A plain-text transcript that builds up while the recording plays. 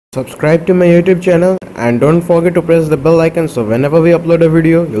Subscribe to my YouTube channel and don't forget to press the bell icon so whenever we upload a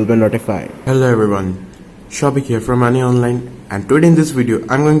video, you'll be notified. Hello everyone, Shobik here from Money Online, and today in this video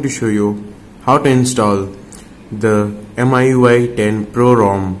I'm going to show you how to install the Miui 10 Pro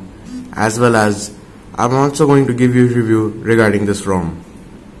ROM, as well as I'm also going to give you a review regarding this ROM.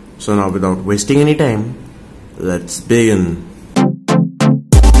 So now without wasting any time, let's begin.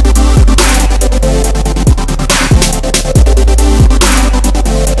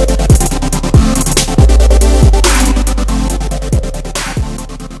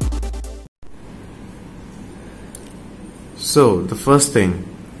 So the first thing,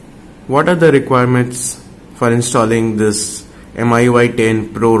 what are the requirements for installing this Miui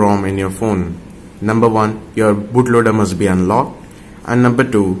 10 Pro ROM in your phone? Number one, your bootloader must be unlocked, and number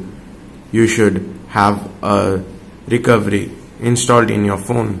two, you should have a recovery installed in your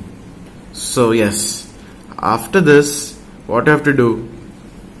phone. So yes, after this, what you have to do,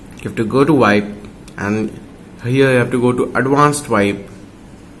 you have to go to wipe, and here you have to go to advanced wipe.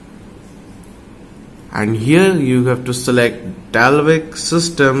 And here you have to select Dalvik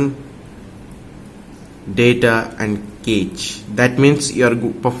system, data and cache. That means you are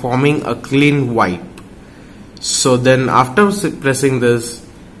performing a clean wipe. So then after pressing this,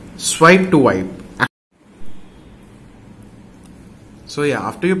 swipe to wipe. So yeah,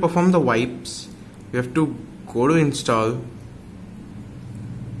 after you perform the wipes, you have to go to install,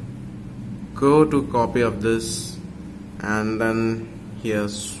 go to copy of this, and then here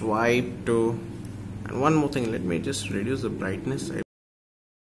swipe to. And one more thing, let me just reduce the brightness.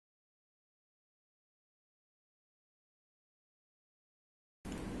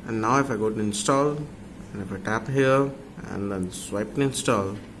 And now if I go to install, and if I tap here and then swipe to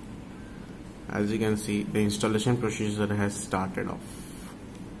install, as you can see, the installation procedure has started off.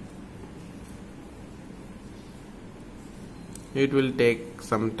 It will take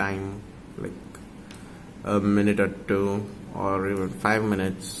some time, like a minute or two or even 5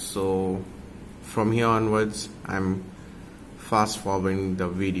 minutes. So from here onwards, I'm fast forwarding the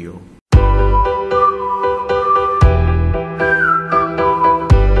video.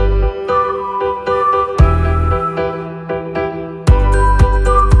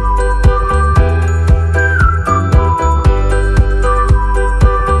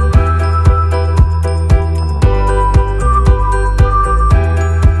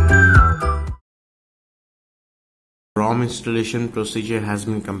 ROM installation procedure has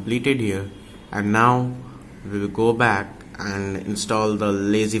been completed here. And now we will go back and install the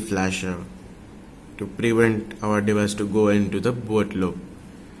lazy flasher to prevent our device to go into the boot loop.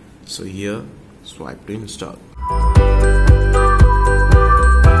 So here, swipe to install.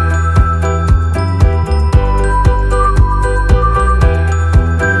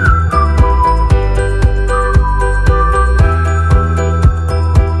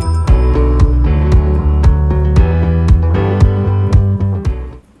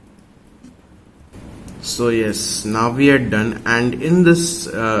 So yes, now we are done, and in this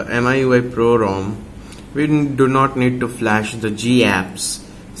Miui Pro ROM, we do not need to flash the G apps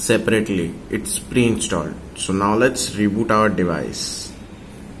separately. It's pre-installed. So now let's reboot our device.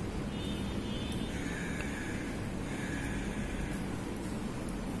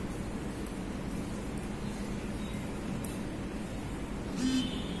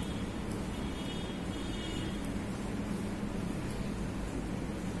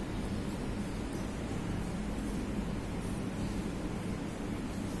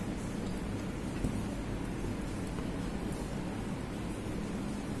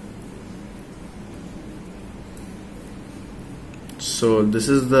 So this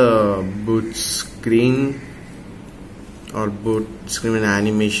is the boot screen or boot screen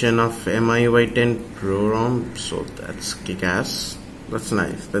animation of Miui 10 Pro ROM. So that's kick-ass. That's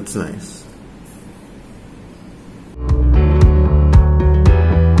nice. That's nice.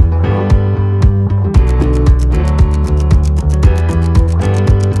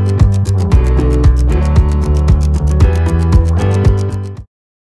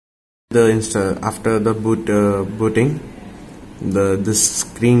 After the booting, this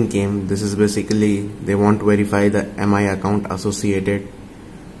screen came. This is basically they want to verify the MI account associated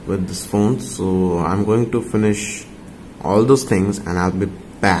with this phone. So I'm going to finish all those things and I'll be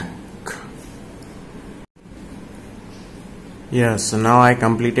back. Yeah, so now I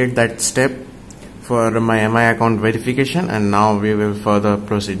completed that step for my MI account verification, and now we will further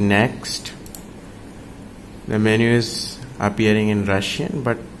proceed next. The menu is appearing in Russian,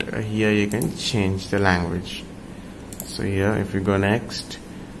 but here you can change the language. So here if you go next,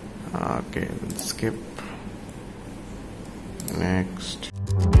 okay, skip, next.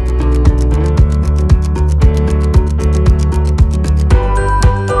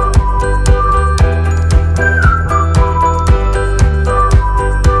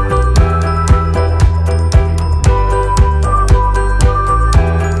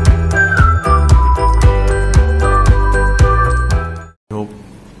 hope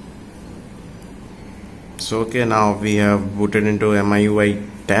so. Okay, now we have booted into MIUI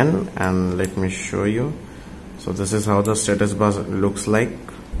 10 and let me show you. So this is how the status bar looks like,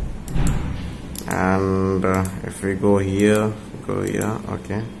 and if we go here,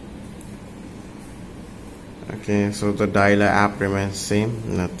 okay, so the dialer app remains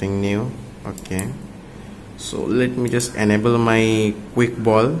same, nothing new. Okay, so let me just enable my quick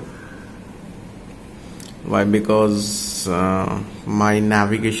ball. Why? Because my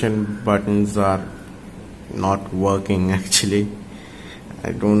navigation buttons are not working actually.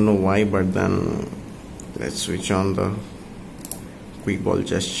 I don't know why, but then let's switch on the quick ball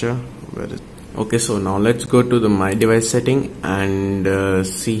gesture. Okay, so now let's go to the my device setting and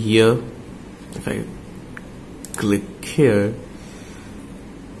see here. If I click here,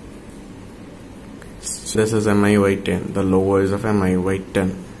 so this is MIUI 10, the logo is of MIUI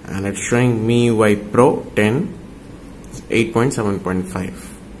 10, and it's showing MIUI Pro 10 8.7.5.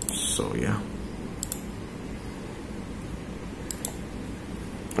 so yeah.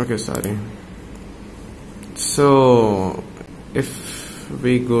 Okay, sorry. So if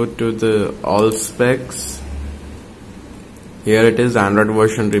we go to the all specs, here it is, Android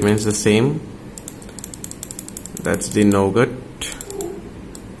version remains the same. That's the Nougat.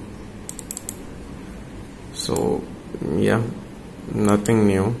 So yeah, nothing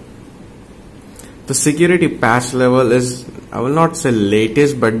new. The security patch level is, I will not say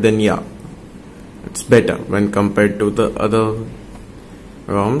latest, but then yeah, it's better when compared to the other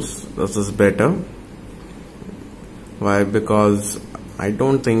ROMs. This is better. Why? Because I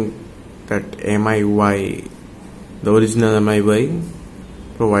don't think that MIUI, the original MIUI,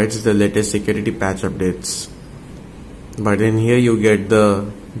 provides the latest security patch updates, but in here you get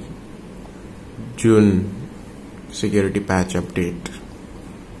the June security patch update.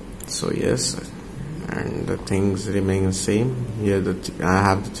 So yes, and the things remain the same. Here I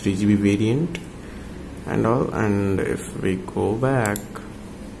have the 3GB variant and all. And if we go back,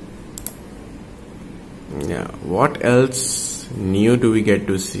 yeah, what else new do we get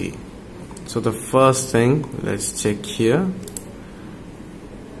to see? So the first thing, let's check here.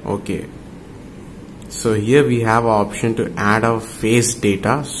 Okay, so here we have an option to add our face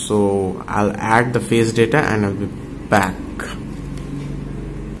data. So I'll add the face data and I'll be back.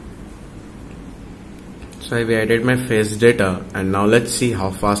 So I've added my face data, and now let's see how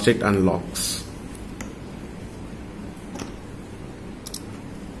fast it unlocks.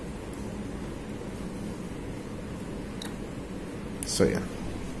 So yeah,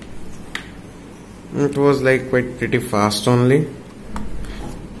 it was like pretty fast only,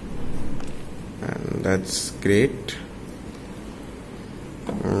 and that's great.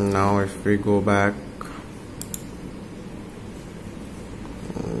 Now if we go back,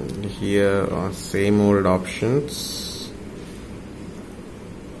 here are same old options.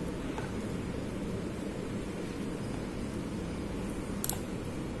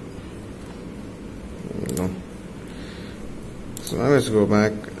 No. So now let's go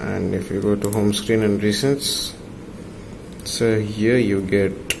back, and if you go to home screen and recents, so here you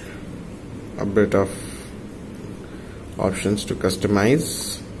get a bit of options to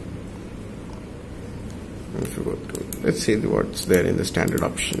customize. If you go to, let's see what's there in the standard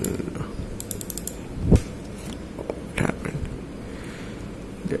option. What happened?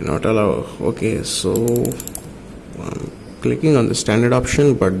 They're not allowed. Okay, so I'm clicking on the standard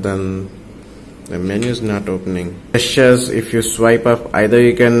option, but then the menu is not opening. Gestures, if you swipe up, either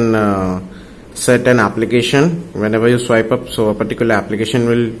you can set an application whenever you swipe up, so a particular application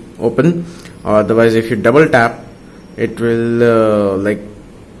will open, or otherwise if you double tap, it will like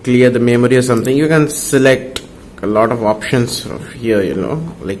clear the memory or something. You can select a lot of options of here, you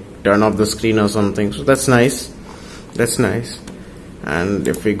know, like turn off the screen or something. So that's nice. That's nice. And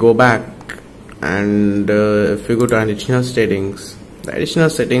if we go back and if we go to additional settings, the additional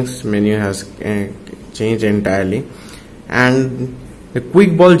settings menu has changed entirely. And the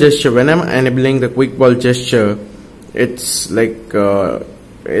quick ball gesture, when I'm enabling the quick ball gesture, it's like the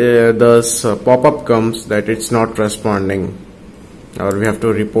pop-up comes that it's not responding, or we have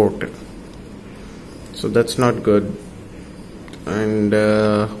to report it. So that's not good. And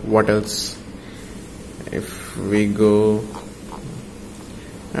what else? If we go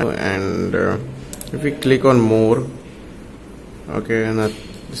and if we click on more, okay, and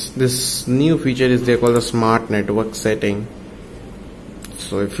this new feature is there called the smart network setting.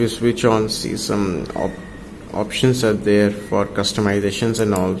 So if you switch on, see some options are there for customizations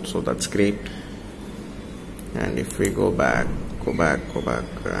and all, so that's great. And if we go back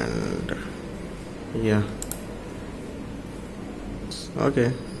and yeah,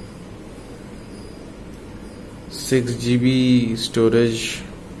 okay, 6 GB storage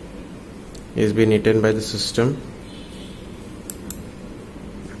is being eaten by the system.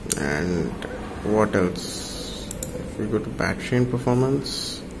 And what else? If we go to battery and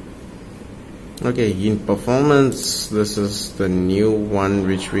performance, okay, in performance this is the new one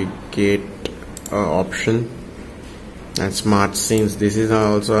which we get option. And smart scenes, this is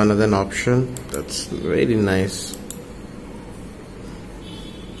also another option. That's very nice.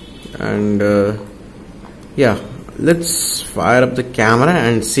 And yeah, let's fire up the camera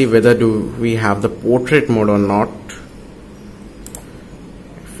and see whether do we have the portrait mode or not.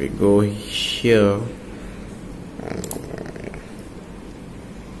 If we go here,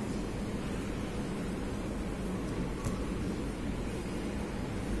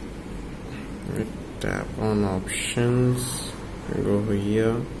 we tap on options and go over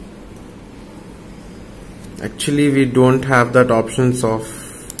here. Actually, we don't have that option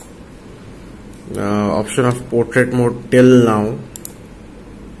of portrait mode till now,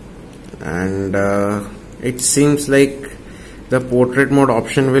 and it seems like the portrait mode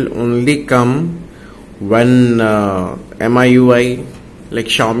option will only come when MIUI, like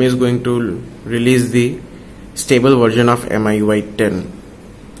Xiaomi is going to release the stable version of MIUI 10.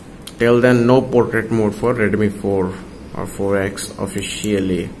 Till then, no portrait mode for Redmi 4 or 4X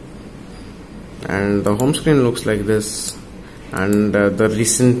officially. And the home screen looks like this, and the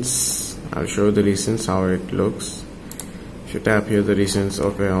recents, I'll show you the recents how it looks. If you tap here, the recents,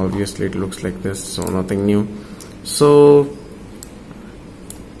 okay, obviously it looks like this, so nothing new. So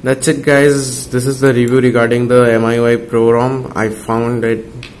that's it guys, this is the review regarding the MIUI Pro ROM. I found it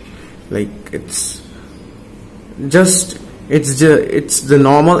like it's the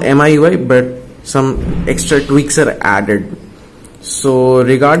normal MIUI, but some extra tweaks are added. So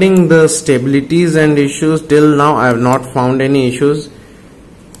regarding the stabilities and issues, till now I have not found any issues.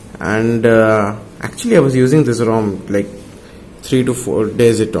 And actually I was using this ROM like 3 to 4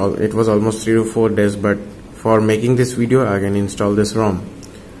 days. It was almost 3 to 4 days, but for making this video I can install this ROM.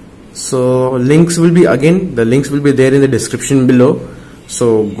 So the links will be there in the description below.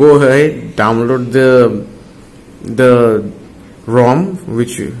 So go ahead, download the ROM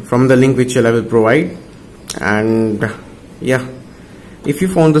from the link which I will provide. And yeah, if you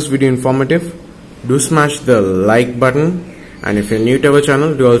found this video informative, do smash the like button. And if you're new to our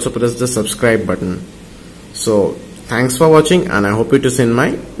channel, do also press the subscribe button. So thanks for watching, and I hope you to see in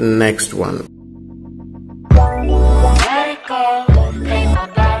my next one.